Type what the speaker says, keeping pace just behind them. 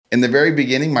in the very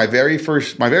beginning, my very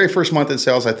first month in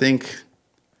sales, I think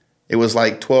it was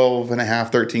like 12 and a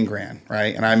half, 13 grand,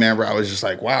 right? And I remember I was just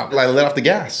like, wow. I let off the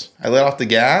gas. And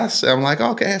I'm like,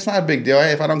 okay, it's not a big deal.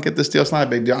 Hey, if I don't get this deal, it's not a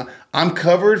big deal. I'm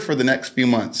covered for the next few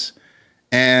months.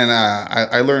 And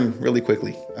I learned really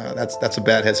quickly. That's a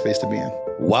bad headspace to be in.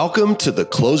 Welcome to the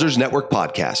Closers Network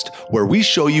podcast, where we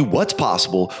show you what's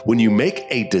possible when you make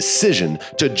a decision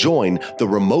to join the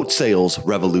remote sales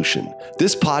revolution.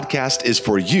 This podcast is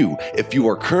for you if you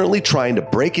are currently trying to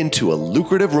break into a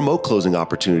lucrative remote closing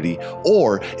opportunity,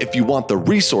 or if you want the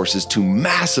resources to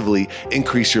massively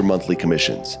increase your monthly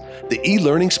commissions. The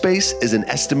e-learning space is an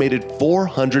estimated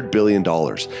 $400 billion,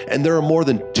 and there are more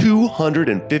than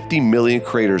 250 million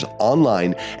creators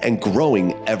online and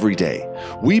growing every day.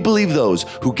 We believe those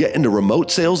who get into remote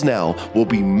sales now will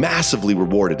be massively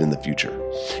rewarded in the future.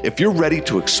 If you're ready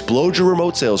to explode your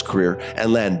remote sales career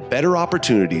and land better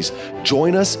opportunities,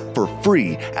 join us for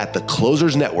free at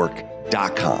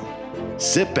theclosersnetwork.com.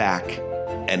 Sit back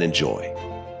and enjoy.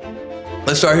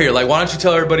 Let's start here. Why don't you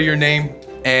tell everybody your name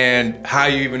and how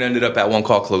you even ended up at One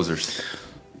Call Closers?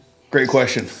 Great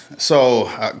question. So,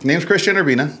 name's Christian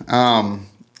Urbina.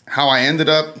 How I ended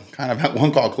up kind of at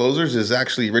One Call Closers is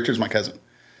actually Richard's my cousin.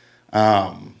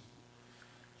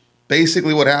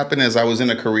 Basically what happened is I was in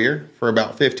a career for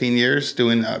about 15 years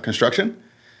doing construction.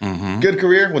 Mm-hmm. Good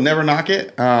career, will never knock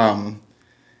it.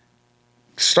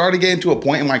 Started getting to a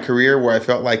point in my career where I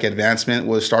felt like advancement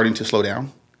was starting to slow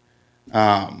down.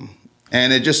 And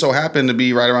it just so happened to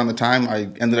be right around the time I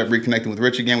ended up reconnecting with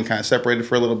Rich again. We kind of separated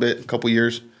for a little bit, a couple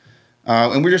years.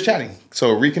 And we were just chatting.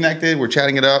 So reconnected, we're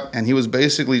chatting it up. And he was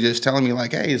basically just telling me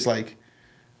like, hey, it's like,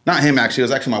 not him actually, it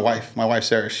was actually my wife,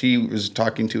 Sarah. She was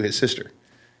talking to his sister.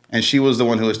 And she was the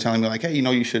one who was telling me like, hey,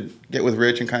 you should get with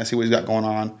Rich and kind of see what he's got going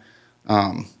on.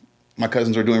 My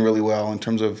cousins were doing really well in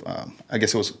terms of, I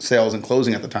guess it was sales and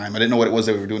closing at the time. I didn't know what it was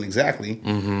that we were doing exactly.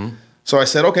 Mm-hmm. So I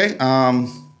said, okay,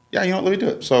 yeah, let me do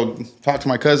it. So talked to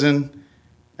my cousin,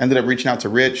 ended up reaching out to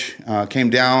Rich, came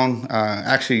down,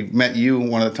 actually met you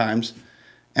one of the times.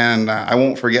 And I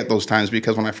won't forget those times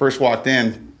because when I first walked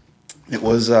in, it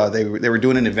was they were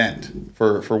doing an event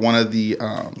for one of the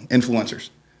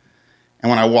influencers. And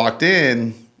when I walked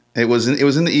in, it was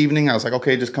in the evening. I was like,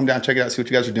 okay, just come down, check it out, see what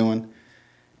you guys are doing.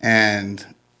 And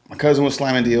my cousin was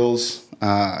slamming deals.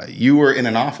 You were in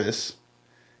an office.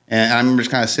 And I remember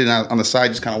just kind of sitting out on the side,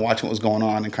 just kind of watching what was going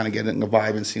on and kind of getting the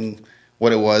vibe and seeing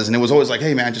what it was. And it was always like,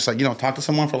 hey, man, just like, talk to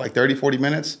someone for like 30, 40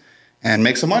 minutes and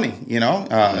make some money,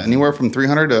 anywhere from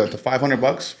 $300 to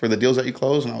 $500 for the deals that you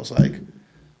close. And I was like,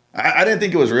 I didn't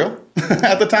think it was real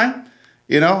at the time,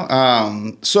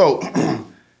 So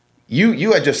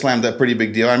you had just slammed that pretty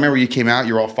big deal. I remember you came out,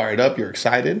 you were all fired up, you're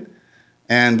excited.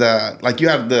 And you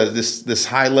have this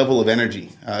high level of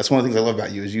energy. That's one of the things I love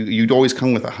about you is you'd always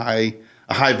come with a high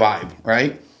vibe,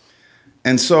 right?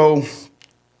 And so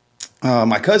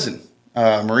my cousin,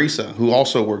 Marisa, who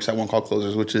also works at One Call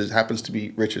Closers, which happens to be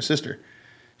Richard's sister,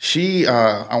 she,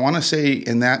 I want to say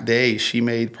in that day, she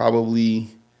made probably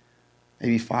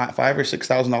maybe $5,000 or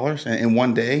 $6,000 in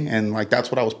one day. And like, that's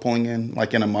what I was pulling in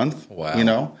like in a month,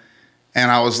 wow. And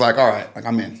I was like, all right, like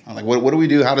I'm in. I'm like, what do we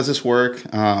do? How does this work?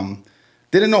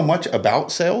 Didn't know much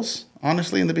about sales,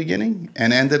 honestly, in the beginning,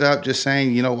 and ended up just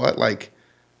saying, you know what, like,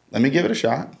 let me give it a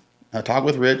shot. I talked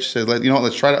with Rich, said,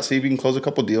 let's try it out, see if we can close a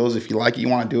couple deals. If you like it, you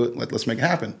want to do it, let's make it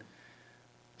happen.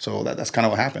 So that's kind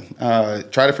of what happened.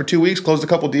 Tried it for 2 weeks, closed a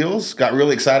couple deals, got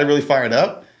really excited, really fired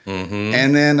up,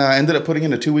 and then ended up putting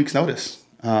in a 2 weeks notice.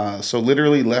 So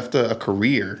literally left a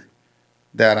career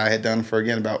that I had done for,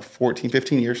 again, about 14,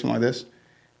 15 years, something like this,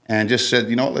 and just said,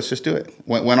 let's just do it.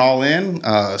 Went all in.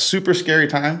 Super scary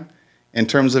time in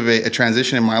terms of a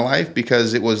transition in my life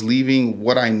because it was leaving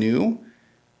what I knew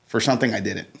for something I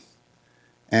didn't.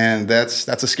 And that's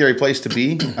a scary place to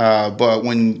be. But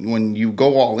when you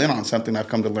go all in on something, I've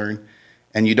come to learn,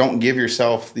 and you don't give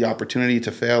yourself the opportunity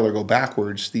to fail or go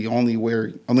backwards, the only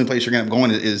place you're going to go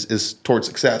in is towards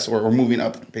success or moving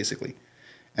up, basically.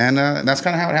 And that's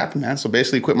kind of how it happened, man. So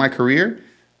basically quit my career,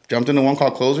 jumped into One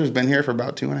Call Closers, been here for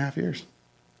about 2.5 years.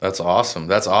 That's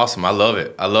awesome. I love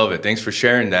it. Thanks for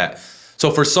sharing that. So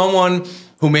for someone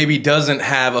who maybe doesn't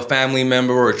have a family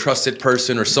member or a trusted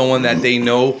person or someone that they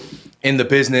know in the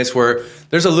business where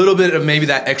there's a little bit of maybe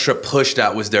that extra push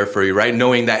that was there for you, right?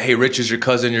 Knowing that, hey, Rich is your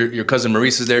cousin, your cousin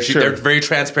Marisa's there. Sure. They're very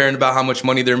transparent about how much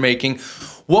money they're making.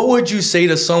 What would you say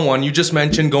to someone, you just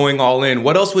mentioned going all in,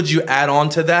 what else would you add on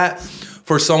to that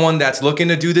for someone that's looking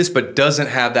to do this but doesn't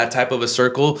have that type of a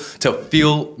circle to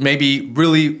feel maybe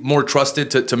really more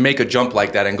trusted to make a jump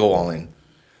like that and go all in?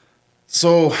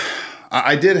 So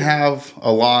I did have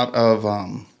a lot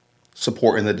of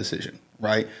support in the decision,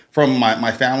 right? From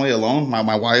my family alone,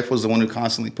 my wife was the one who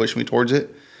constantly pushed me towards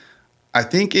it. I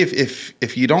think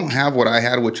if you don't have what I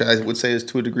had, which I would say is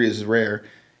to a degree is rare,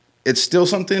 it's still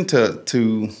something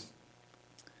to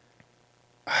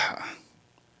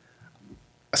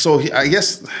so I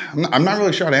guess I'm not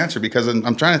really sure how to answer because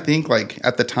I'm trying to think like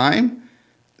at the time,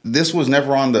 this was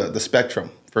never on the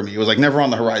spectrum for me. It was like never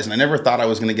on the horizon. I never thought I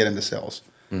was going to get into sales.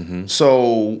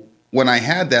 So when I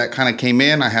had that kind of came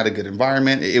in, I had a good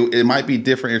environment. It might be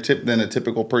different than a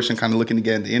typical person kind of looking to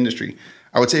get into the industry.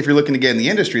 I would say if you're looking to get in the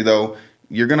industry though,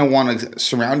 you're going to want to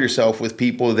surround yourself with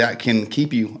people that can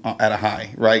keep you at a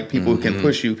high, right? People who can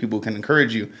push you, people who can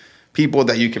encourage you, people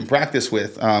that you can practice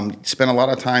with. Spend a lot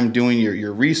of time doing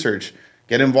your research.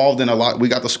 Get involved in a lot. We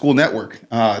got the school network.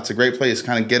 It's a great place.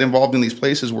 Kind of get involved in these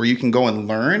places where you can go and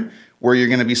learn, where you're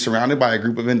going to be surrounded by a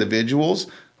group of individuals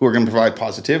who are going to provide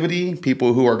positivity,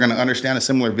 people who are going to understand a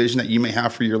similar vision that you may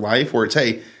have for your life, where it's,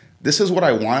 hey, this is what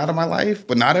I want out of my life,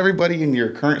 but not everybody in your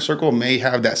current circle may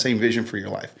have that same vision for your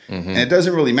life. And it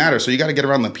doesn't really matter. So you got to get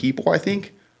around the people, I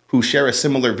think, who share a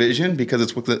similar vision because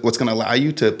it's what's going to allow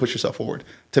you to push yourself forward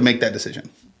to make that decision.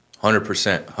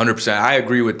 100%. I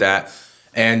agree with that.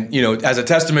 And, as a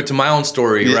testament to my own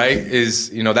story, right, is,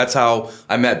 that's how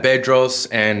I met Bedros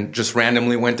and just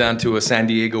randomly went down to a San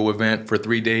Diego event for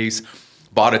 3 days,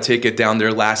 bought a ticket down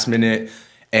there last minute,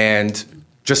 and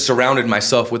just surrounded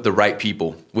myself with the right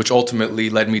people, which ultimately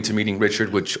led me to meeting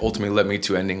Richard, which ultimately led me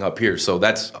to ending up here. So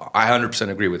I 100%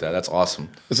 agree with that. That's awesome.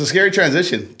 It's a scary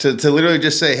transition to literally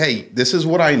just say, hey, this is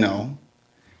what I know.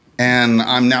 And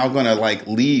I'm now going to like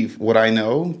leave what I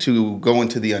know to go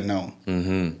into the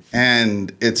unknown.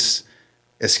 And it's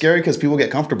scary because people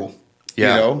get comfortable,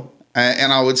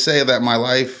 And I would say that my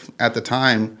life at the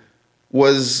time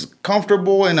was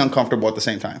comfortable and uncomfortable at the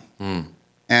same time.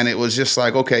 And it was just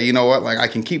like, okay, you know what? Like I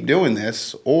can keep doing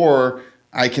this, or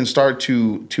I can start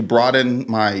to broaden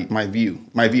my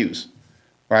views,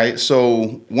 right?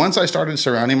 So once I started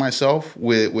surrounding myself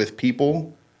with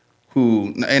people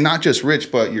who, and not just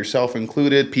Rich, but yourself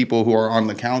included, people who are on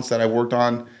the accounts that I've worked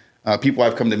on, people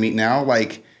I've come to meet now,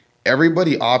 like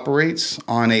everybody operates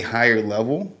on a higher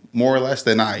level, more or less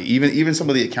than I. Even some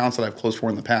of the accounts that I've closed for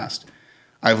in the past,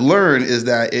 I've learned is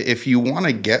that if you want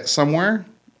to get somewhere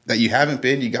that you haven't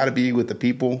been, you got to be with the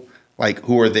people like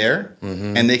who are there,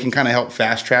 and they can kind of help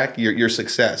fast track your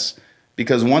success.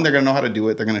 Because one, they're going to know how to do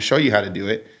it. They're going to show you how to do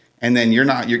it. And then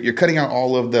you're cutting out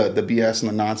all of the BS and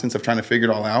the nonsense of trying to figure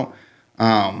it all out.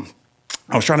 I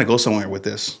was trying to go somewhere with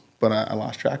this, but I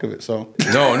lost track of it. So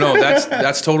no,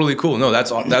 that's totally cool. No,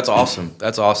 that's awesome.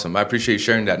 That's awesome. I appreciate you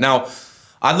sharing that. Now,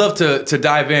 I'd love to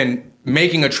dive in,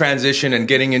 making a transition and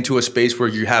getting into a space where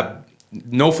you have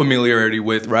no familiarity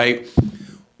with, right?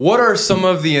 What are some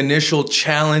of the initial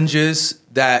challenges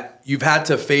that you've had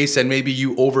to face and maybe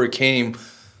you overcame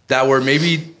that were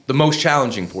maybe the most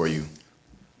challenging for you?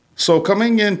 So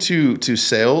coming into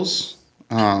sales,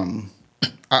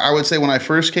 I would say when I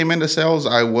first came into sales,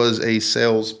 I was a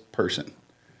salesperson.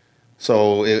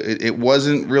 So it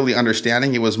wasn't really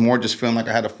understanding. It was more just feeling like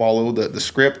I had to follow the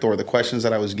script or the questions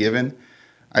that I was given.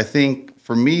 I think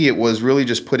for me, it was really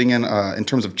just putting in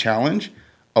terms of challenge,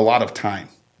 a lot of time.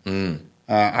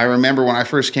 I remember when I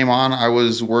first came on, I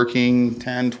was working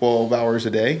 10, 12 hours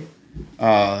a day,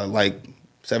 like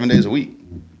 7 days a week.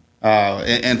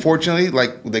 And fortunately,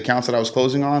 like the accounts that I was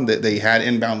closing on, that they had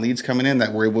inbound leads coming in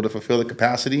that were able to fulfill the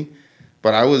capacity.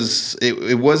 But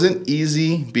it wasn't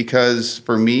easy because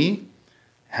for me,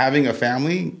 having a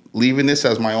family, leaving this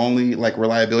as my only like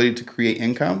reliability to create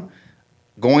income,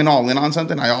 going all in on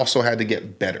something, I also had to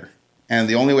get better. And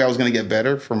the only way I was going to get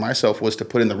better for myself was to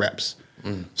put in the reps.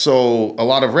 So a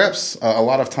lot of reps, a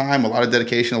lot of time, a lot of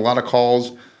dedication, a lot of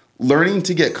calls, learning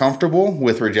to get comfortable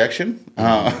with rejection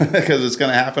because it's going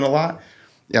to happen a lot.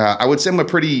 I would say I'm a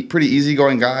pretty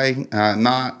easygoing guy,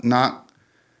 not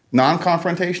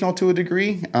non-confrontational to a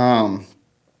degree.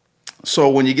 So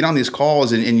when you get on these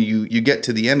calls and you get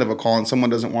to the end of a call and someone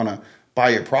doesn't want to buy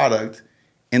your product,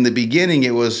 in the beginning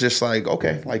it was just like,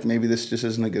 okay, like maybe this just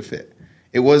isn't a good fit.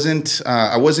 It wasn't.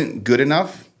 I wasn't good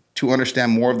enough to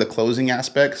understand more of the closing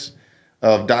aspects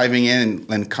of diving in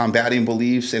and combating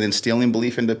beliefs and instilling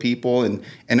belief into people and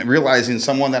realizing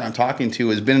someone that I'm talking to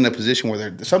has been in a position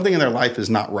where something in their life is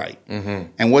not right.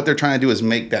 And what they're trying to do is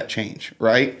make that change,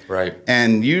 right? Right.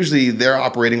 And usually they're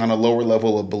operating on a lower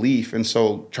level of belief. And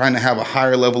so trying to have a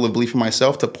higher level of belief in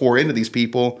myself to pour into these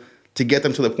people to get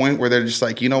them to the point where they're just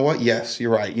like, you know what? Yes,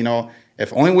 you're right.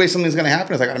 If only way something's going to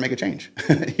happen is I got to make a change,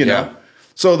 you know?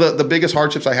 So the biggest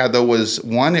hardships I had, though, was,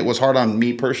 one, it was hard on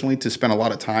me personally to spend a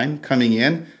lot of time coming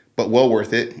in, but well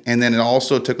worth it. And then it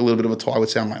also took a little bit of a toll, I would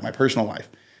say, on my personal life.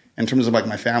 in terms of like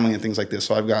my family and things like this.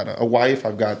 So I've got a wife,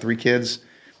 I've got 3 kids.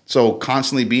 So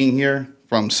constantly being here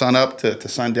from sun up to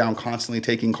sundown, constantly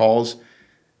taking calls.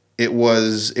 It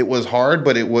was hard,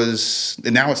 but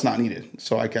now it's not needed.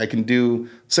 So I can do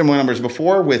similar numbers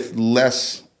before with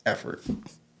less effort.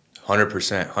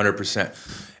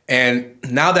 100%. And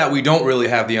now that we don't really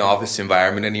have the office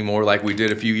environment anymore like we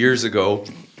did a few years ago,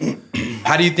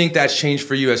 how do you think that's changed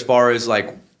for you as far as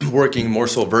like working more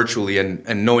so virtually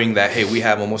and knowing that, hey, we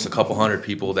have almost a couple hundred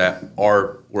people that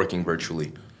are working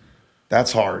virtually?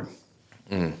 That's hard.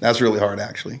 That's really hard,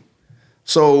 actually.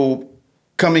 So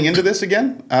coming into this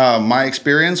again, my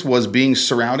experience was being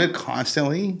surrounded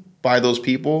constantly by those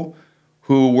people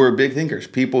who were big thinkers,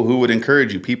 people who would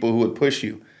encourage you, people who would push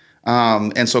you.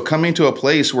 And so coming to a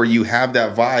place where you have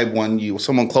that vibe when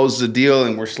someone closes a deal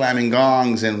and we're slamming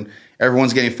gongs and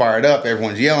everyone's getting fired up,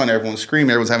 everyone's yelling, everyone's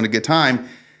screaming, everyone's having a good time,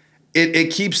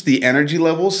 it keeps the energy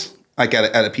levels like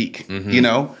at a peak, you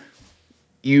know?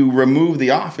 You remove the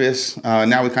office,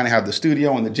 now we kind of have the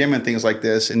studio and the gym and things like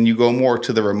this, and you go more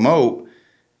to the remote.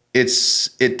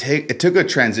 It took a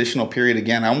transitional period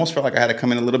again. I almost felt like I had to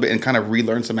come in a little bit and kind of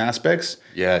relearn some aspects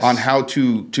on how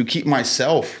to keep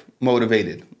myself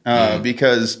motivated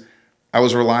because I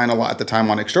was relying a lot at the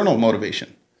time on external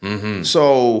motivation.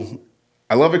 So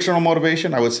I love external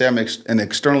motivation. I would say I'm an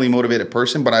externally motivated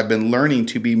person, but I've been learning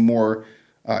to be more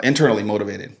internally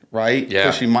motivated, right? Yeah.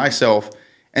 Pushing myself.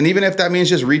 And even if that means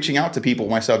just reaching out to people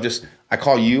myself, I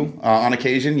call you on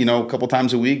occasion, a couple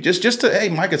times a week, just to, hey,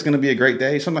 Mike, it's going to be a great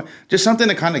day. Something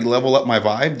to kind of level up my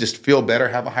vibe, just feel better,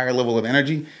 have a higher level of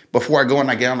energy before I go and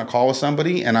I get on a call with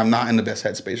somebody and I'm not in the best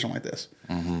headspace or like this.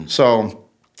 So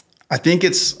I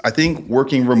think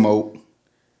working remote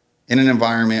in an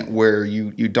environment where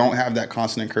you don't have that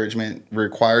constant encouragement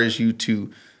requires you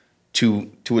to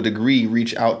a degree,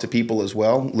 reach out to people as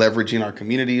well, leveraging our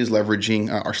communities,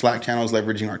 leveraging our Slack channels,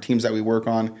 leveraging our teams that we work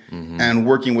on, and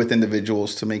working with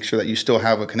individuals to make sure that you still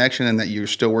have a connection and that you're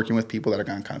still working with people that are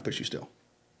going to kind of push you still.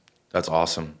 That's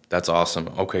awesome.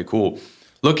 Okay, cool.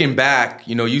 Looking back,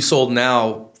 you sold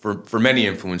now for many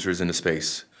influencers in the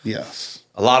space. Yes.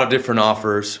 A lot of different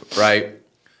offers, right?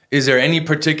 Is there any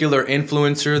particular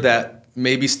influencer that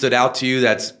maybe stood out to you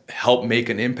that's helped make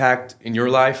an impact in your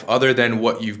life other than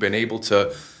what you've been able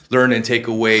to learn and take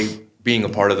away being a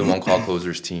part of the One Call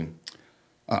Closers team?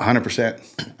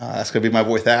 100%. That's going to be my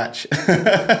boy Thatch.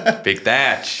 Big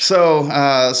Thatch.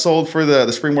 So sold for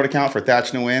the Springboard account for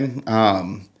Thatch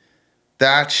Nguyen.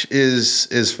 Thatch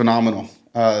is phenomenal.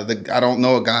 I don't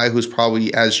know a guy who's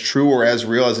probably as true or as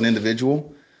real as an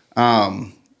individual.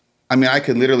 I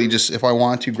could literally just, if I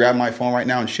want to, grab my phone right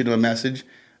now and shoot him a message.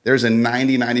 There's a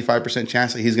 95%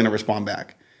 chance that he's going to respond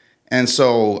back. And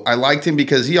so I liked him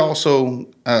because he also,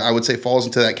 I would say, falls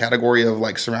into that category of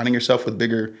like surrounding yourself with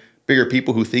bigger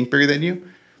people who think bigger than you.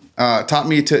 Taught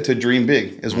me to dream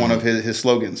big is one of his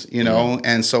slogans,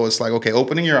 And so it's like, okay,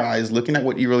 opening your eyes, looking at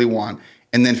what you really want,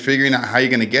 and then figuring out how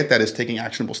you're going to get that is taking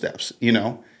actionable steps,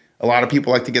 A lot of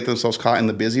people like to get themselves caught in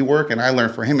the busy work. And I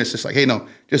learned for him, it's just like, hey, no,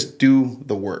 just do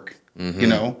the work,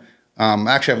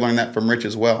 Actually, I've learned that from Rich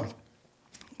as well.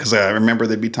 Because I remember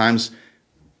there'd be times,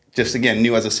 just again,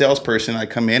 new as a salesperson, I'd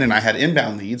come in and I had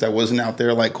inbound leads. I wasn't out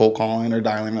there like cold calling or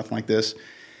dialing, nothing like this.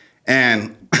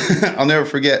 And I'll never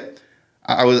forget,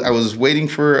 I was waiting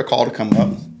for a call to come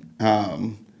up.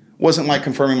 Wasn't like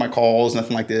confirming my calls,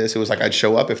 nothing like this. It was like I'd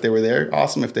show up if they were there,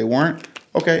 awesome. If they weren't,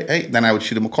 okay, hey, then I would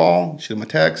shoot them a call, shoot them a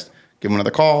text, give them another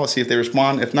call, see if they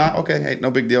respond. If not, okay, hey, no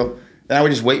big deal. Then I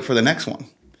would just wait for the next one.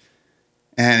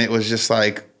 And it was just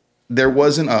like, there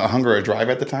wasn't a hunger or drive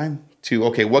at the time to,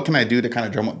 okay, what can I do to kind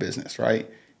of drum up business, right?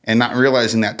 And not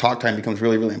realizing that talk time becomes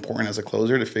really, really important as a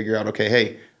closer to figure out, okay,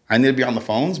 hey, I need to be on the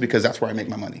phones because that's where I make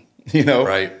my money,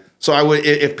 Right. So I would,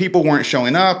 if people weren't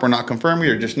showing up or not confirming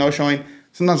or just no showing,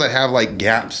 sometimes I have like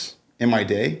gaps in my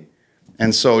day.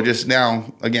 And so just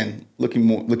now, again,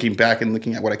 looking back and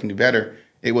looking at what I can do better,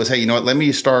 it was, hey, you know what, let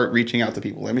me start reaching out to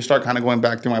people. Let me start kind of going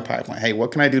back through my pipeline. Hey,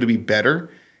 what can I do to be better?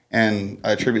 And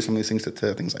I attribute some of these things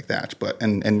to things like that,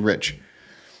 and Rich.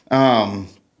 But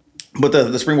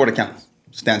the Springboard account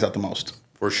stands out the most.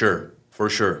 For sure.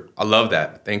 I love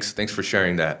that. Thanks for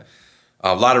sharing that.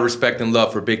 A lot of respect and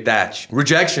love for Big Thatch.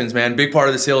 Rejections, man, big part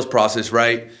of the sales process,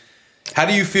 right? How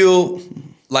do you feel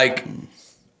like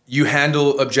you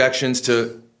handle objections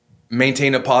to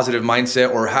maintain a positive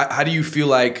mindset, or how do you feel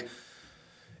like?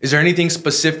 Is there anything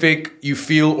specific you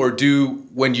feel or do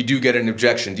when you do get an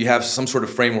objection? Do you have some sort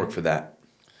of framework for that?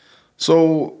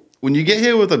 So when you get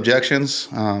hit with objections,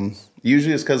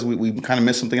 usually it's because we kind of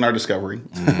missed something in our discovery,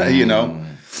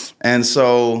 And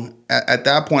so at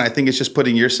that point, I think it's just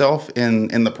putting yourself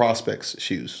in the prospect's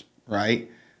shoes,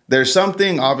 right? there's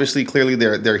something, obviously, clearly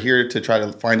they're here to try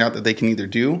to find out that they can either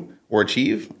do or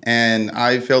achieve. And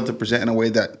I failed to present in a way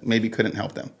that maybe couldn't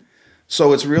help them.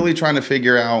 So it's really trying to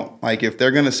figure out, like, if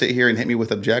they're going to sit here and hit me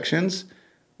with objections,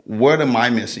 what am I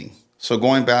missing? So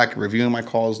going back, reviewing my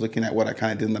calls, looking at what I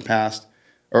kind of did in the past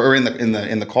or in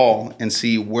the call, and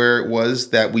see where it was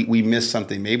that we missed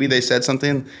something. Maybe they said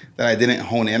something that I didn't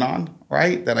hone in on,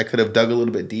 right? That I could have dug a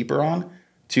little bit deeper on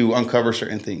to uncover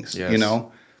certain things, Yes. you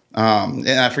know? And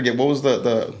I forget, what was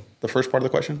the first part of the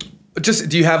question? Just,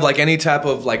 do you have like any type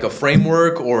of like a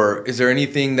framework, or is there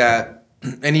anything that,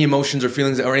 any emotions or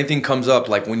feelings or anything comes up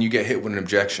like when you get hit with an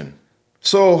objection?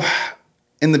 So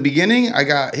in the beginning, I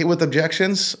got hit with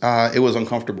objections. It was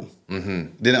uncomfortable.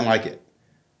 Didn't like it.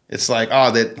 It's like,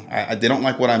 they don't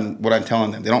like what I'm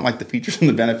telling them. They don't like the features and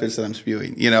the benefits that I'm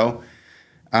spewing, you know?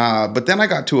 But then I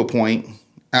got to a point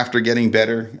after getting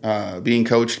better, being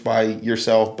coached by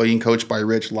yourself, being coached by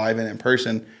Rich live and in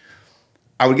person,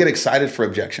 I would get excited for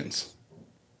objections.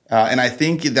 And I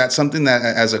think that's something that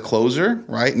as a closer,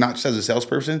 right, not just as a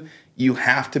salesperson, you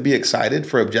have to be excited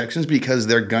for objections because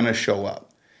they're going to show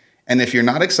up. And if you're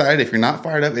not excited, if you're not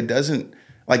fired up, it's going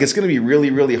to be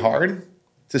really, really hard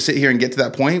to sit here and get to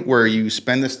that point where you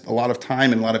spend a lot of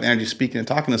time and a lot of energy speaking and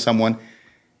talking to someone.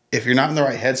 If you're not in the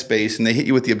right headspace and they hit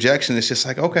you with the objection, it's just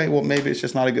like, okay, well, maybe it's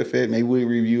just not a good fit. Maybe we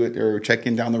review it or check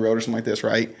in down the road or something like this,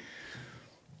 right?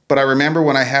 But I remember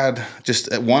when I had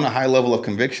just, a high level of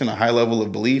conviction, a high level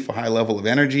of belief, a high level of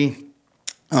energy,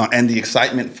 and the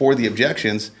excitement for the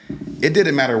objections, it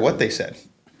didn't matter what they said.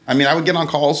 I mean, I would get on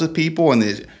calls with people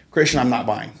and Christian, I'm not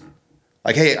buying.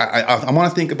 Like, hey, I want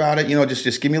to think about it. You know,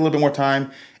 just give me a little bit more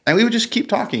time. And we would just keep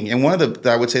talking. And one of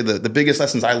I would say the biggest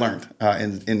lessons I learned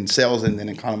in sales and then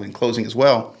in closing as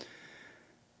well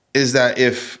is that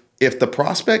if the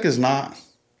prospect is not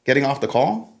getting off the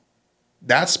call,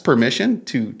 that's permission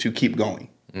to keep going,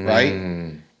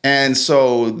 right? And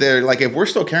so they're like, if we're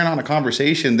still carrying on a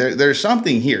conversation, there's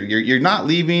something here. You're not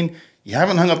leaving. You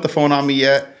haven't hung up the phone on me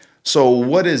yet. So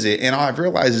what is it? And all I've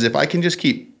realized is if I can just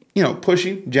keep,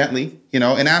 pushing gently,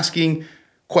 and asking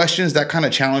questions that kind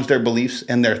of challenge their beliefs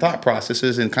and their thought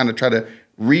processes and kind of try to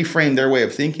reframe their way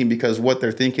of thinking, because what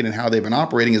they're thinking and how they've been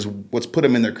operating is what's put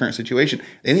them in their current situation.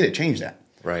 They need to change that.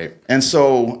 Right. And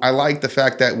so I like the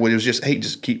fact that it was just, hey,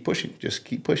 just keep pushing, just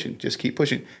keep pushing, just keep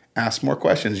pushing. Ask more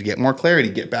questions, get more clarity,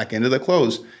 get back into the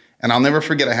close. And I'll never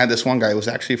forget, I had this one guy, it was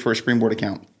actually for a Springboard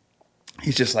account.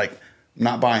 He's just like, I'm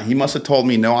not buying. He must have told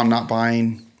me, no, I'm not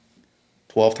buying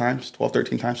 12 times, 12,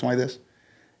 13 times, something like this.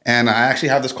 And I actually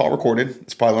have this call recorded.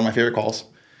 It's probably one of my favorite calls.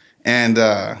 And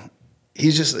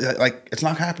he's just like, it's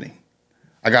not happening.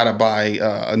 I got to buy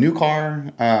a new car.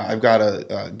 I've got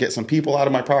to get some people out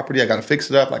of my property. I got to fix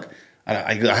it up. Like,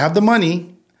 I have the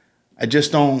money. I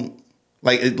just don't,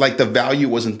 like the value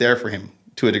wasn't there for him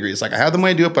to a degree. It's like, I have the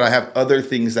money to do it, but I have other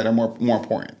things that are more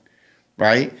important,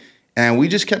 right? And we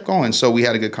just kept going. So we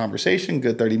had a good conversation,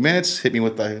 good 30 minutes, hit me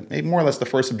with maybe more or less the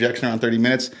first objection around 30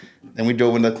 minutes. Then we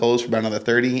dove into the close for about another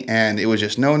 30. And it was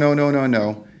just no.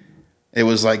 It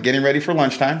was like getting ready for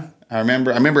lunchtime. I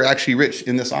remember actually Rich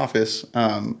in this office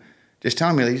just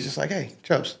telling me, he's just like, hey,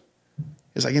 Chubbs.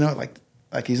 He's like,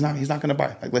 like he's not going to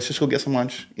buy. Like, let's just go get some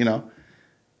lunch,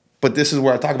 But this is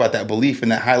where I talk about that belief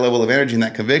and that high level of energy and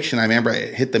that conviction. I remember I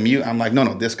hit the mute. I'm like,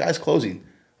 no, this guy's closing.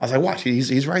 I was like, watch,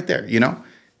 he's right there,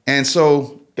 And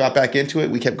so got back into it.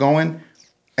 We kept going.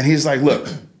 And he's like, look,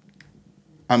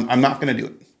 I'm not going to do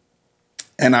it.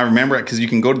 And I remember it because you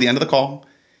can go to the end of the call.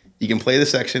 You can play the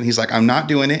section. He's like, I'm not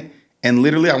doing it. And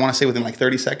literally, I want to say within like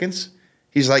 30 seconds,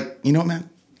 he's like, you know what, man?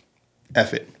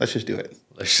 F it. Let's just do it.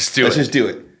 Let's just do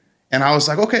it. And I was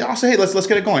like, okay, I'll say, hey, let's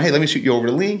get it going. Hey, let me shoot you over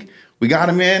the link. We got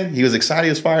him in. He was excited. He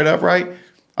was fired up, right?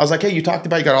 I was like, hey, you talked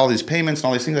about you got all these payments and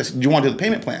all these things. I said, do you want to do the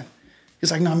payment plan?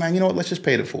 He's like, no, man, you know what? Let's just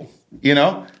pay it in full.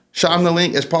 Shot him the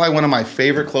link. It's probably one of my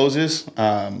favorite closes.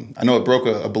 I know it broke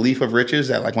a belief of Rich's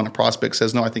that like when a prospect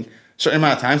says no, I think a certain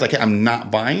amount of times, like, hey, I'm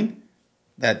not buying,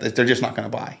 that they're just not going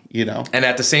to buy, And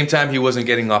at the same time, he wasn't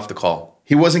getting off the call.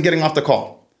 He wasn't getting off the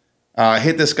call. I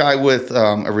hit this guy with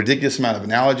a ridiculous amount of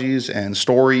analogies and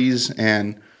stories.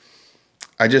 And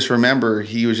I just remember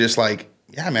he was just like,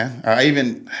 yeah, man.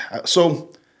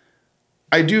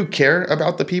 I do care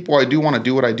about the people. I do want to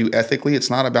do what I do ethically. It's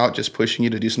not about just pushing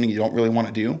you to do something you don't really want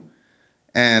to do.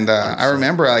 And I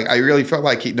remember I really felt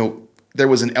like there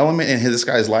was an element in this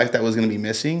guy's life that was going to be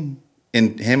missing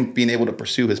in him being able to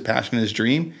pursue his passion and his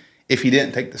dream if he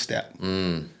didn't take the step.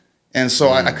 And so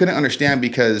I couldn't understand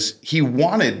because he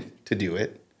wanted to do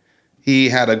it. He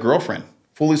had a girlfriend,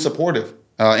 fully supportive,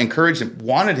 encouraged him,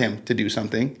 wanted him to do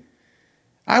something.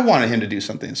 I wanted him to do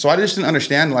something. So I just didn't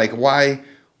understand like why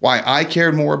why I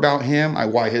cared more about him,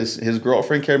 why his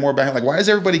girlfriend cared more about him. Like, why does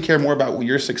everybody care more about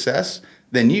your success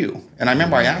than you? And I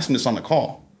remember I asked him this on the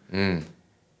call. And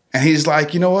he's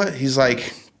like, you know what? He's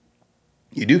like,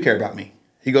 you do care about me.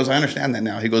 He goes, I understand that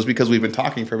now. He goes, because we've been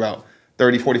talking for about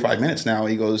 30, 45 minutes now.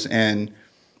 He goes, and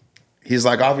he's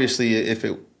like, obviously, if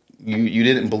you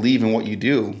didn't believe in what you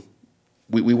do,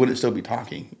 we wouldn't still be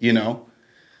talking, you know?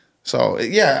 So,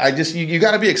 yeah, you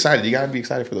got to be excited. You got to be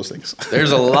excited for those things.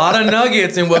 There's a lot of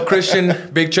nuggets in what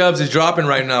Christian Big Chubbs is dropping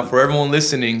right now for everyone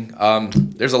listening.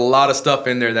 There's a lot of stuff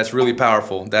in there that's really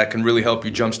powerful that can really help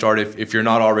you jumpstart if you're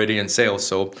not already in sales.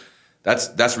 So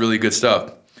that's really good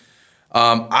stuff.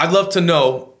 I'd love to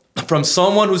know from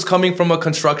someone who's coming from a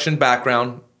construction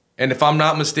background, and if I'm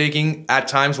not mistaken, at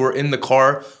times we're in the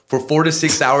car for 4 to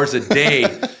 6 hours a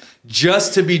day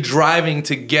just to be driving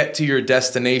to get to your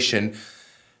destination.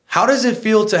 How does it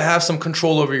feel to have some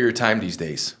control over your time these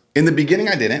days? In the beginning,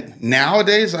 I didn't.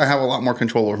 Nowadays, I have a lot more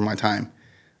control over my time.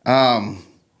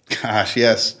 Gosh,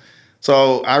 yes.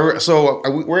 So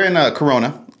we're in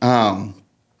Corona,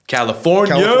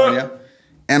 California.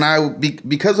 And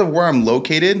because of where I'm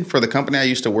located, for the company I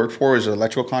used to work for is an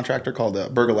electrical contractor called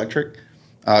Berg Electric.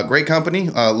 Great company.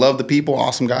 Love the people,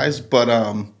 awesome guys. But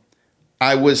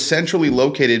I was centrally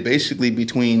located basically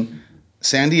between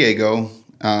San Diego,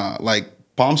 like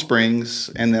Palm Springs,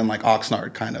 and then like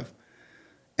Oxnard, kind of.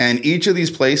 And each of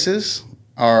these places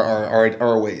are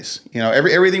a ways. You know,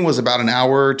 everything was about an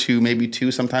hour to maybe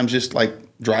 2, sometimes just like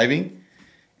driving.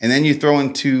 And then you throw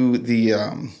into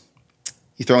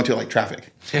like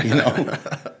traffic, you know?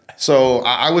 So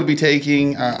I would be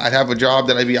taking, I'd have a job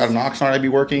that I'd be out in Oxnard, I'd be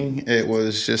working. It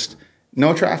was just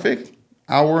no traffic,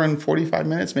 hour and 45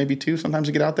 minutes, maybe 2 sometimes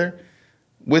to get out there.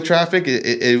 With traffic,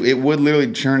 it would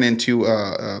literally turn into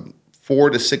 4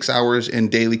 to 6 hours in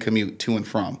daily commute to and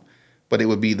from. But it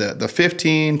would be the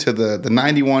 15 to the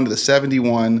 91 to the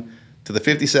 71 to the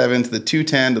 57 to the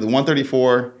 210 to the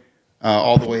 134,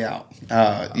 all the way out.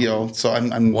 You know, so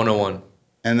I'm 101.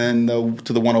 And then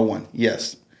to the 101,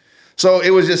 yes. So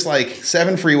it was just like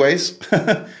 7 freeways.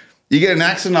 You get an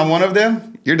accident on one of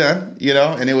them, you're done, you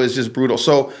know, and it was just brutal.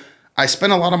 So I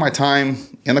spent a lot of my time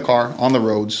in the car, on the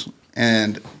roads,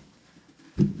 and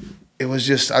it was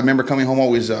just, I remember coming home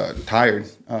always tired,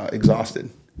 exhausted,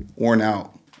 worn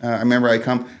out. I remember I'd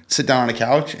come, sit down on a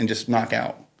couch and just knock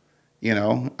out, you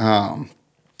know.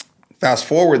 Fast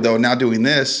forward, though, now doing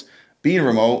this, being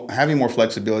remote, having more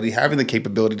flexibility, having the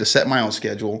capability to set my own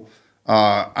schedule,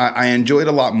 I enjoy it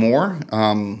a lot more.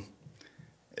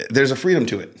 There's a freedom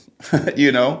to it,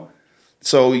 you know?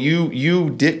 So you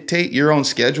dictate your own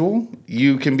schedule.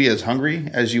 You can be as hungry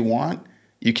as you want.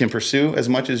 You can pursue as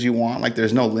much as you want. Like,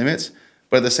 there's no limits.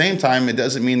 But at the same time, it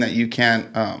doesn't mean that you can't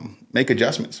make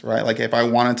adjustments, right? Like, if I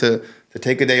wanted to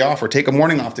take a day off or take a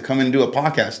morning off to come in and do a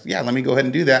podcast, yeah, let me go ahead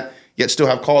and do that, yet still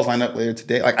have calls lined up later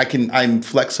today. Like, I'm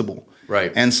flexible.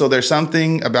 Right. And so there's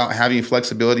something about having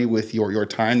flexibility with your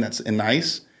time that's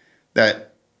nice,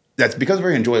 that's because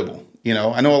very enjoyable. You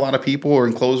know, I know a lot of people or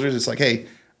in closers, it's like, hey,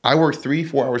 I work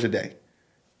 3-4 hours a day.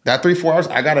 That 3-4 hours,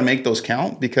 I got to make those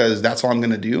count because that's all I'm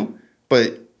going to do.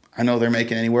 But I know they're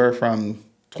making anywhere from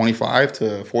 25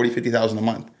 to 40, 50,000 a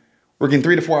month, working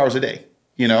 3 to 4 hours a day,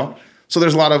 you know? So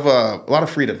there's a lot of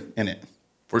freedom in it.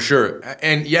 For sure.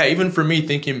 And yeah, even for me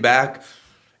thinking back,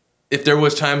 if there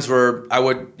was times where I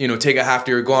would, you know, take a half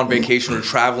day or go on vacation or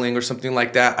traveling or something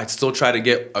like that, I'd still try to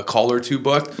get a call or 2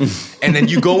 booked. And then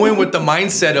you go in with the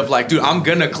mindset of like, dude, I'm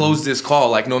going to close this call,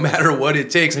 like no matter what it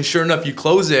takes. And sure enough, you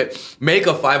close it, make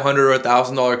a $500 or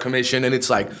 $1,000 commission. And it's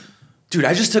like, dude,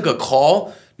 I just took a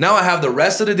call. Now I have the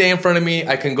rest of the day in front of me.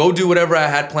 I can go do whatever I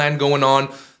had planned going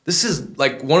on. This is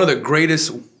like one of the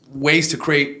greatest ways to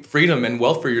create freedom and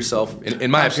wealth for yourself,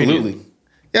 in my opinion. Absolutely.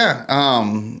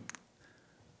 Yeah.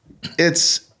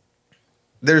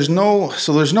 There's no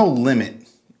limit,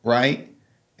 right?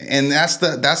 And that's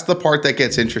the part that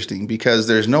gets interesting because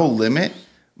there's no limit.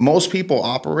 Most people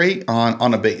operate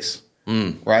on a base,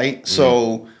 right?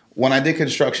 So when I did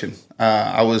construction,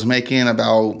 I was making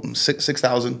about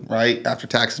 $6,000, right? After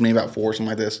taxes, maybe about $4,000, something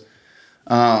like this.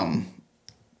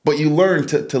 But you learn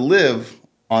to live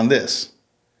on this.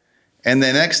 And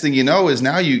the next thing you know is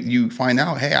now you find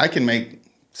out, hey, I can make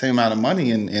the same amount of money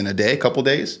in a day, a couple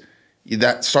days.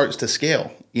 That starts to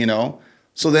scale, you know?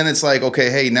 So then it's like, okay,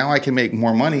 hey, now I can make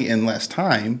more money in less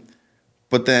time.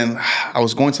 But then I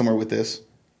was going somewhere with this.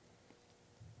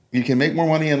 You can make more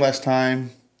money in less time.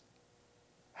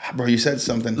 Bro, you said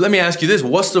something. Let me ask you this.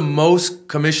 What's the most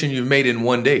commission you've made in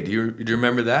one day? Do you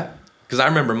remember that? Because I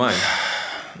remember mine.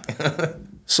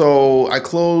 So I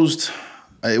closed,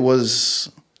 it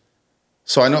was,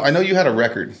 so I know you had a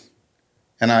record.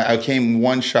 and I came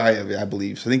one shy of it, I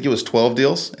believe. So I think it was 12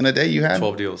 deals in a day you had.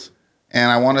 12 deals.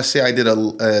 And I want to say I did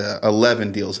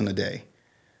 11 deals in a day.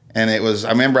 And it was,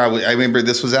 I remember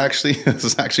this was actually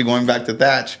going back to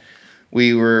Thatch.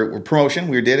 We were promotion,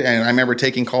 we did it, and I remember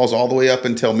taking calls all the way up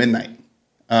until midnight.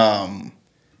 Ton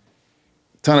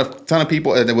of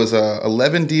people. There was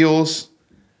 11 deals.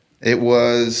 It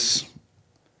was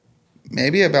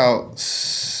maybe about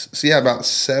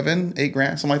 7-8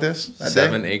 grand, something like this. That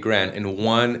 7-8 grand in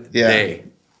one day.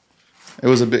 It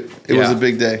was a big day.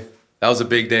 That was a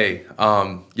big day.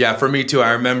 Yeah, for me too.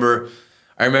 I remember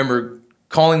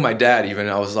calling my dad even.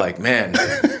 I was like, man,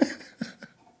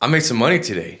 I made some money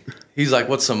today. He's like,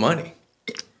 what's some money?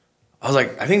 I was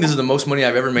like, I think this is the most money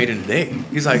I've ever made in a day.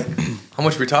 He's like, how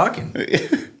much we talking?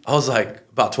 I was like,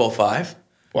 about 12.5.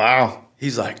 Wow.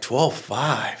 He's like,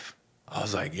 12.5. I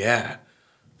was like, yeah.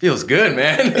 Feels good,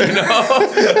 man. You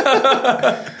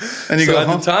know? And you so go at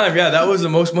home? the time, yeah, that was the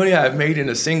most money I've made in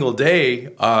a single day.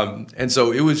 And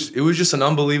so it was just an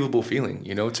unbelievable feeling,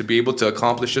 you know, to be able to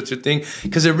accomplish such a thing,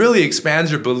 because it really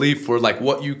expands your belief for like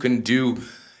what you can do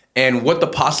and what the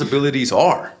possibilities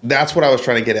are. That's what I was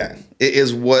trying to get at. It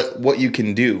is what you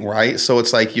can do, right? So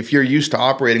it's like if you're used to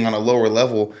operating on a lower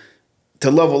level, to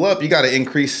level up, you got to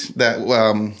increase that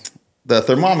the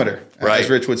thermometer, right, as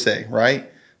Rich would say, right? I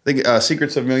think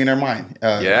Secrets of Millionaire Mind.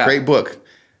 Yeah. Great book.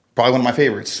 Probably one of my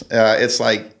favorites. It's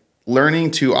like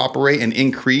learning to operate and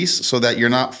increase so that you're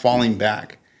not falling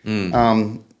back. Maybe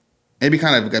kind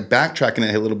of backtracking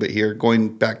it a little bit here,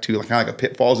 going back to kind of like a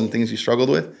pitfalls and things you struggled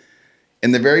with.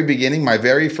 In the very beginning, my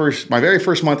very first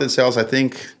month in sales, I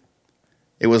think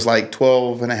it was like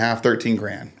 12 and a half, 13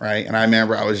 grand, right? And I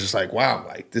remember I was just like, wow,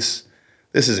 like this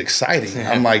is exciting.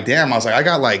 I'm like, damn, I was like, I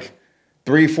got like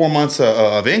 3-4 months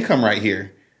of income right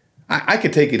here. I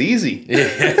could take it easy.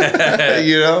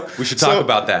 You know? We should talk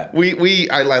about that.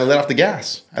 I let off the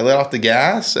gas.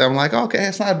 And I'm like, okay,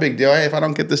 it's not a big deal. Hey, if I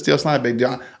don't get this deal, it's not a big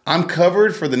deal. I'm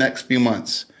covered for the next few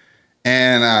months.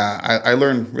 And I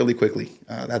learned really quickly.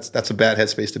 That's a bad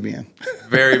headspace to be in.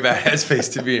 Very bad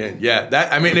headspace to be in. Yeah,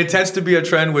 it tends to be a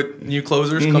trend with new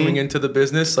closers coming into the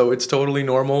business, so it's totally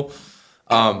normal.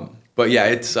 But yeah,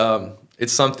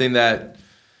 it's something that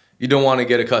you don't want to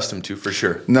get accustomed to for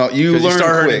sure. No, you learn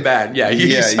start quick. Hurting bad. Yeah,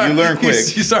 you learn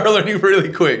quick. You start learning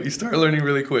really quick.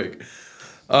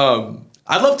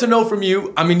 I'd love to know from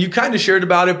you. I mean, you kind of shared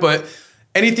about it, but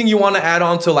anything you want to add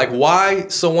on to like why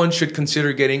someone should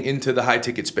consider getting into the high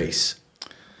ticket space?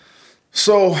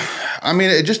 So, I mean,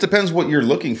 it just depends what you're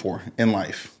looking for in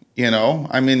life. You know,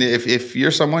 I mean, if you're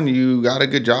someone, you got a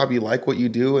good job, you like what you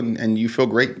do, and you feel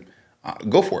great,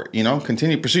 go for it. You know,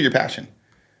 pursue your passion.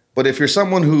 But if you're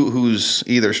someone who's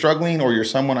either struggling or you're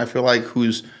someone I feel like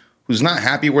who's not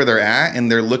happy where they're at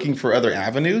and they're looking for other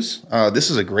avenues,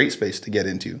 this is a great space to get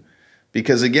into,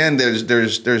 because again,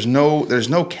 there's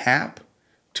no cap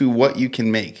to what you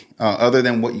can make other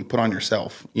than what you put on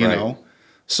yourself. You know,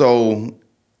 so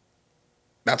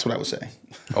that's what I would say.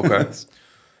 Okay.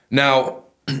 Now,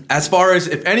 as far as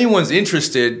if anyone's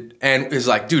interested and is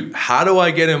like, dude, how do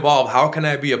I get involved? How can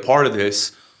I be a part of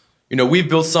this? You know, we've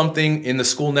built something in the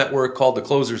school network called the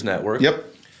Closers Network. Yep.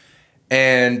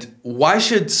 And why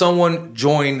should someone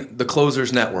join the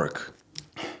Closers Network?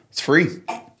 It's free.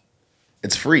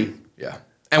 It's free. Yeah.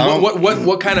 And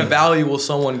what kind of value will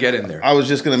someone get in there? I was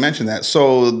just going to mention that.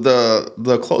 So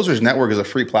the Closers Network is a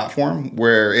free platform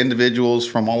where individuals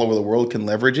from all over the world can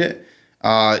leverage it.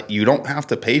 You don't have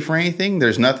to pay for anything.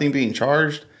 There's nothing being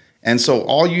charged. And so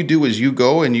all you do is you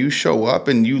go and you show up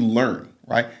and you learn,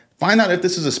 right? Find out if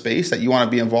this is a space that you want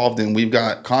to be involved in. We've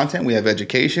got content, we have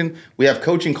education, we have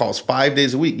coaching calls 5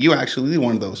 days a week. You actually lead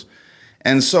one of those.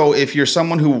 And so if you're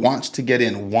someone who wants to get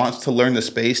in, wants to learn the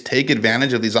space, take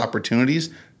advantage of these opportunities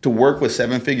to work with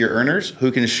 7-figure earners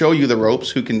who can show you the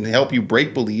ropes, who can help you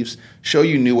break beliefs, show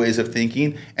you new ways of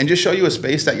thinking, and just show you a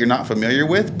space that you're not familiar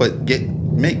with, but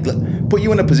put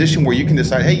you in a position where you can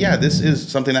decide, hey, yeah, this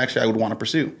is something actually I would want to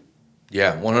pursue.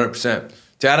 Yeah, 100%.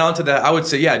 To add on to that, I would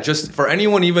say, yeah, just for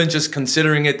anyone even just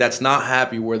considering it that's not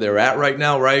happy where they're at right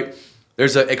now, right?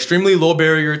 There's an extremely low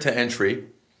barrier to entry.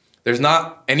 There's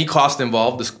not any cost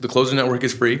involved. The Closer Network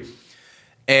is free.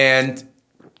 And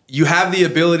you have the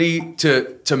ability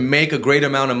to make a great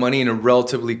amount of money in a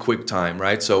relatively quick time,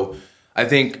 right? So I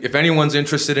think if anyone's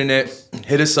interested in it,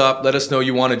 hit us up. Let us know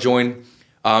you want to join.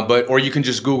 Or you can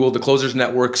just Google the Closers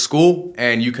Network School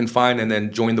and you can find and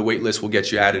then join the wait list. We'll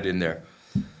get you added in there.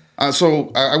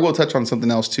 So I will touch on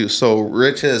something else too. So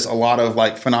Rich has a lot of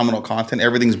like phenomenal content.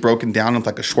 Everything's broken down into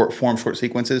like a short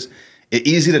sequences. It's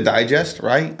easy to digest,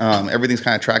 right? Everything's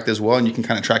kind of tracked as well, and you can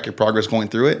kind of track your progress going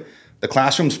through it. The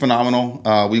classroom's phenomenal.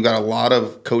 We've got a lot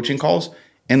of coaching calls,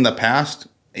 in the past,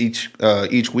 each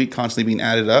week constantly being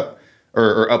added up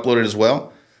or uploaded as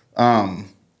well.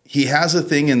 He has a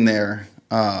thing in there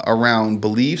around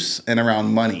beliefs and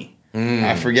around money.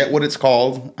 I forget what it's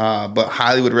called, but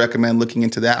highly would recommend looking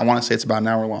into that. I want to say it's about an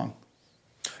hour long.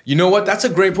 You know what? That's a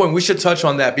great point. We should touch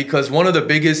on that because one of the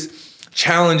biggest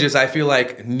challenges I feel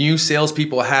like new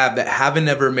salespeople have that haven't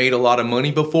ever made a lot of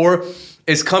money before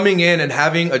is coming in and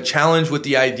having a challenge with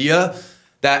the idea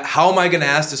that how am I going to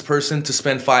ask this person to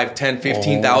spend $5,000,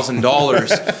 $10,000,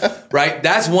 $15,000, right?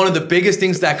 That's one of the biggest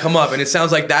things that come up. And it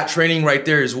sounds like that training right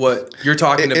there is what you're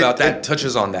talking about. That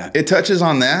touches on that. It touches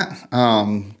on that.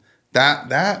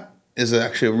 That is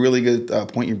actually a really good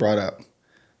point you brought up.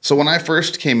 So when I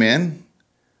first came in,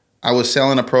 I was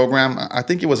selling a program. I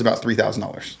think it was about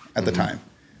 $3,000 at the time.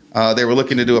 They were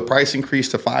looking to do a price increase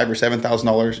to $5,000 or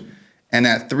 $7,000. And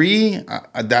at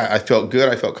 $3,000, I felt good.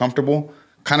 I felt comfortable.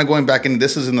 Kind of going back in,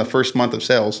 this is in the first month of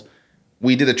sales,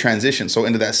 we did a transition. So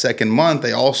into that second month,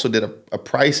 they also did a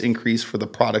price increase for the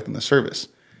product and the service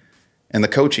and the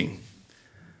coaching.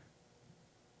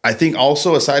 I think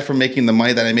also, aside from making the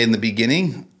money that I made in the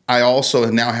beginning, I also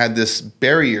now had this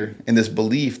barrier and this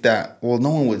belief that, well,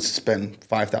 no one would spend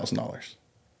 $5,000.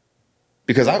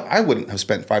 Because I wouldn't have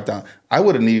spent $5,000. I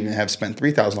wouldn't even have spent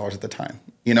 $3,000 at the time.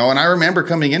 And I remember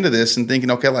coming into this and thinking,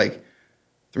 okay, like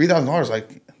 $3,000,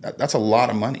 like that's a lot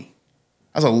of money.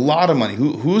 That's a lot of money.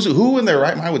 Who in their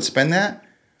right mind would spend that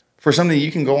for something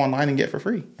you can go online and get for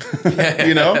free?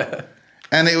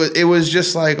 And it was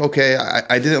just like, okay,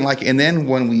 I didn't like it. And then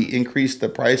when we increased the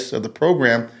price of the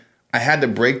program, I had to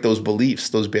break those beliefs,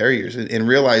 those barriers, and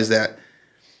realize that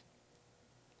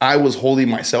I was holding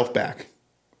myself back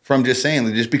from just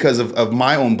saying, just because of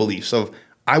my own beliefs of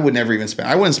I would never even spend.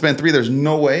 I wouldn't spend $3,000. There's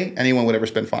no way anyone would ever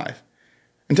spend $5,000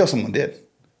 until someone did.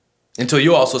 Until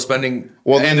you also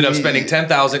ended up spending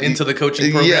 $10,000 into the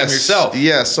coaching program yourself.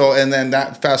 Yes. So, and then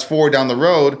that fast forward down the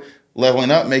road, leveling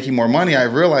up, making more money, I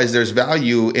realized there's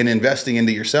value in investing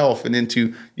into yourself and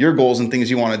into your goals and things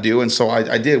you want to do. And so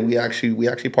I did. We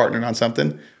actually partnered on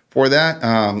something for that.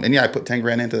 And I put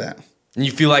 $10,000 into that. And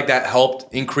you feel like that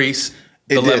helped increase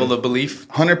the level of belief?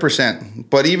 100%.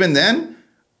 But even then,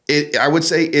 I would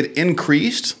say it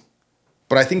increased.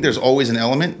 But I think there's always an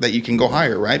element that you can go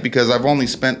higher, right? Because I've only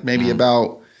spent maybe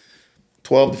about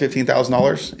 $12,000 to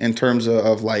 $15,000 in terms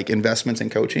of like investments in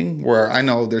coaching, where I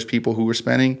know there's people who are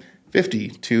spending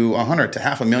 $50,000 to $100,000 to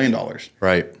 $500,000.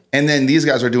 Right. And then these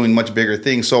guys are doing much bigger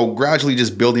things. So gradually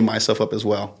just building myself up as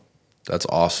well. That's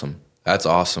awesome. That's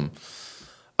awesome.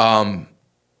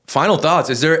 Final thoughts.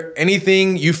 Is there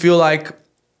anything you feel like,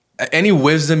 any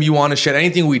wisdom you want to share,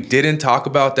 anything we didn't talk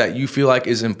about that you feel like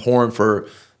is important for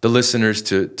the listeners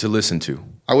to listen to?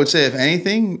 I would say, if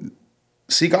anything,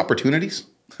 seek opportunities.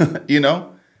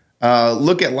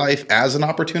 Look at life as an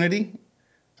opportunity,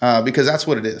 because that's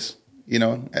what it is.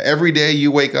 Every day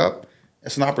you wake up,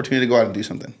 it's an opportunity to go out and do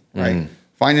something, right?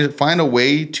 Find a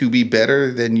way to be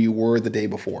better than you were the day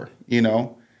before,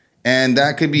 and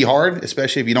that could be hard,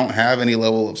 especially if you don't have any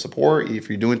level of support, if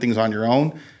you're doing things on your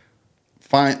own.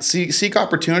 Seek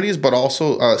opportunities, but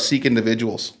also seek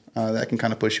individuals that can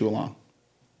kind of push you along.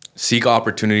 Seek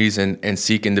opportunities and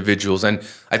seek individuals. And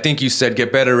I think you said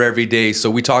get better every day. So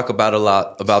we talk about a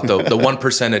lot about the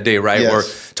 1% a day, right? Yes. Where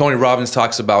Tony Robbins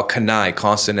talks about CANI,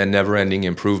 constant and never-ending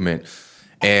improvement.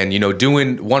 And,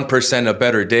 doing 1% a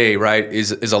better day, right,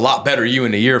 is a lot better you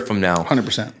in a year from now.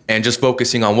 100%. And just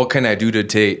focusing on what can I do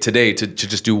today to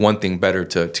just do one thing better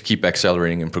to keep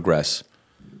accelerating and progress.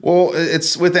 Well,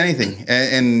 it's with anything.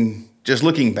 And just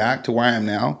looking back to where I am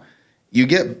now, you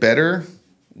get better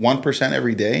 1%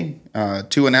 every day.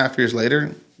 2.5 years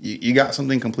later, you got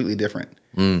something completely different.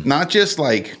 Not just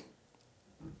like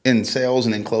in sales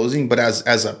and in closing, but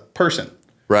as a person.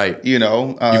 Right. You've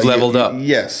leveled up.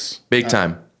 Yes. Big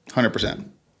time. 100%.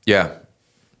 Yeah.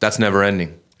 That's never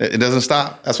ending. It doesn't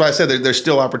stop. That's why I said there's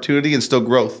still opportunity and still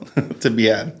growth to be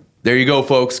had. There you go,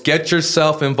 folks. Get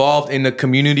yourself involved in a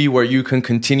community where you can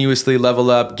continuously level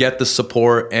up, get the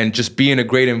support, and just be in a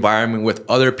great environment with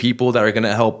other people that are going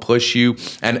to help push you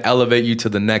and elevate you to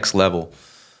the next level.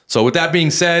 So with that being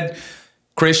said,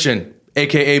 Christian,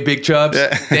 a.k.a. Big Chubs,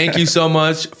 thank you so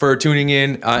much for tuning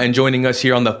in and joining us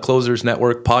here on the Closers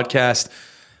Network podcast.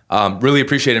 Really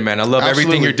appreciate it, man. I love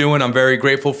everything you're doing. I'm very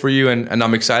grateful for you, and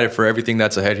I'm excited for everything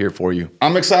that's ahead here for you.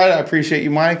 I'm excited. I appreciate you,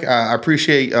 Mike. I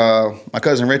appreciate my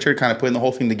cousin Richard kind of putting the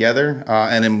whole thing together,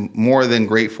 and I'm more than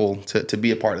grateful to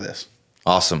be a part of this.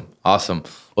 Awesome.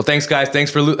 Well, thanks, guys.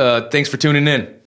 Thanks for tuning in.